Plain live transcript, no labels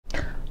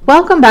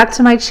Welcome back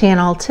to my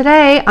channel.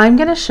 Today I'm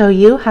going to show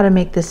you how to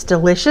make this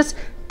delicious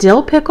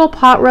dill pickle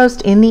pot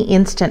roast in the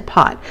Instant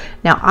Pot.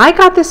 Now I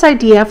got this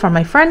idea from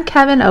my friend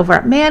Kevin over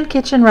at Man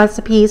Kitchen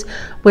Recipes,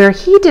 where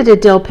he did a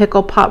dill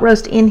pickle pot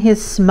roast in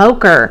his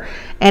smoker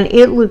and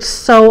it looked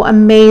so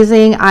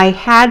amazing. I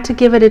had to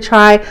give it a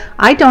try.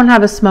 I don't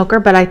have a smoker,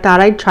 but I thought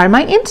I'd try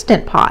my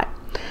Instant Pot.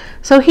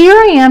 So here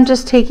I am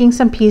just taking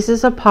some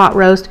pieces of pot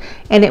roast,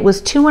 and it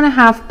was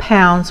 2.5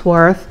 pounds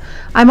worth.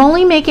 I'm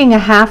only making a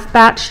half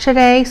batch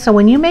today, so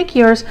when you make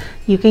yours,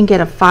 you can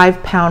get a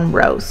 5-pound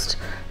roast.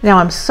 Now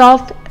I'm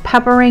salt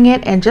peppering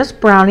it and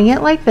just browning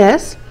it like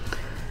this.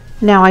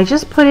 Now I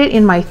just put it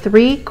in my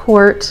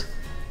 3-quart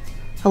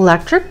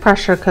electric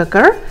pressure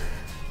cooker,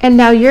 and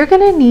now you're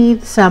gonna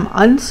need some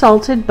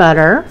unsalted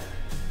butter,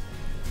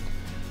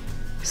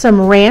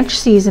 some ranch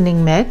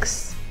seasoning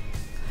mix,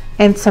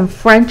 and some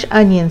French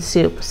onion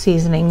soup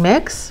seasoning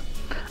mix,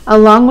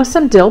 along with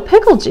some dill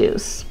pickle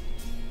juice.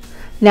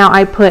 Now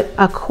I put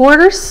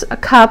 1/4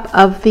 cup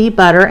of the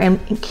butter in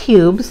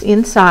cubes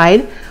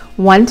inside,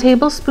 1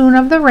 tablespoon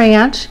of the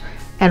ranch,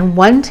 and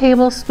 1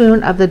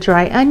 tablespoon of the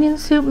dry onion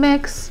soup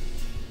mix,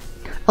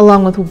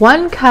 along with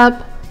 1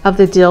 cup of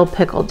the dill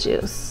pickle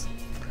juice.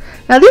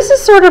 Now this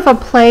is sort of a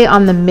play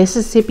on the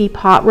Mississippi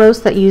pot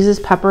roast that uses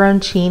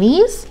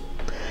pepperoncinis.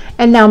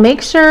 And now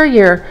make sure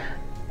your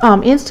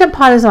Instant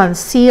Pot is on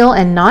seal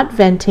and not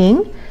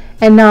venting.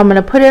 And now I'm going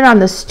to put it on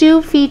the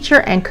stew feature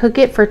and cook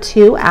it for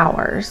 2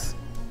 hours.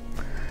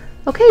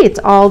 Okay, it's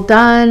all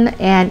done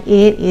and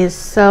it is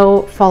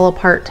so fall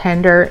apart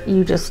tender.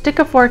 You just stick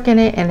a fork in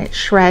it and it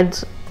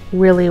shreds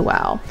really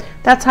well.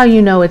 That's how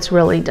you know it's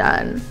really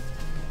done.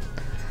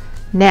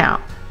 Now,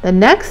 the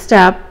next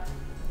step,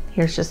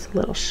 here's just a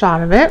little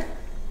shot of it.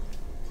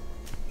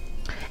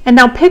 And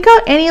now pick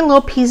out any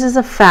little pieces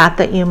of fat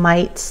that you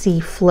might see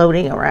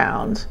floating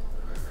around.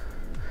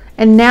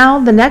 And now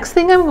the next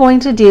thing I'm going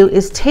to do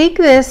is take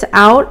this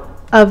out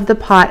of the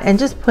pot and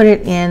just put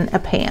it in a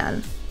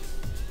pan.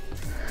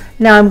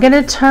 Now I'm going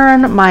to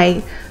turn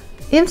my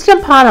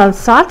Instant Pot on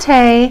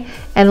saute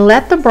and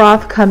let the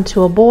broth come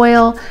to a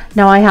boil.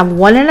 Now I have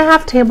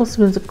 1.5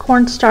 tablespoons of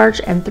cornstarch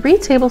and 3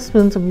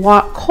 tablespoons of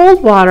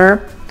cold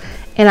water,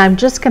 and I'm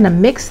just going to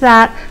mix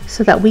that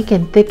so that we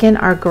can thicken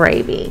our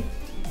gravy.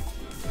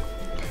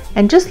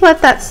 And just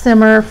let that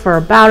simmer for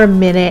about a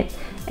minute,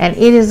 and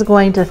it is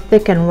going to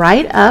thicken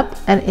right up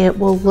and it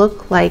will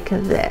look like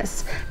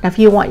this. Now if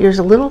you want yours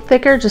a little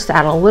thicker, just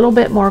add a little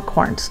bit more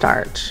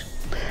cornstarch.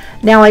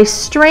 Now I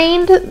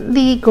strained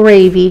the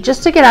gravy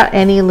just to get out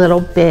any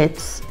little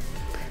bits,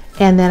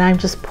 and then I'm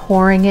just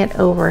pouring it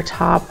over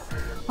top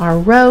our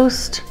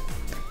roast,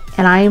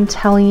 and I am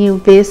telling you,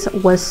 this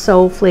was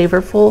so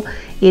flavorful.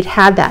 It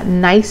had that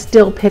nice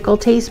dill pickle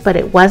taste, but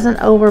it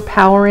wasn't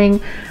overpowering.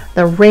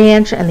 The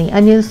ranch and the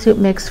onion soup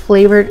mix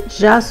flavored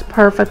just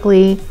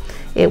perfectly.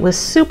 It was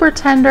super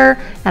tender,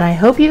 and I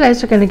hope you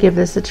guys are going to give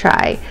this a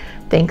try.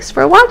 Thanks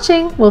for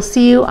watching. We'll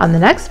see you on the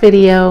next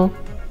video.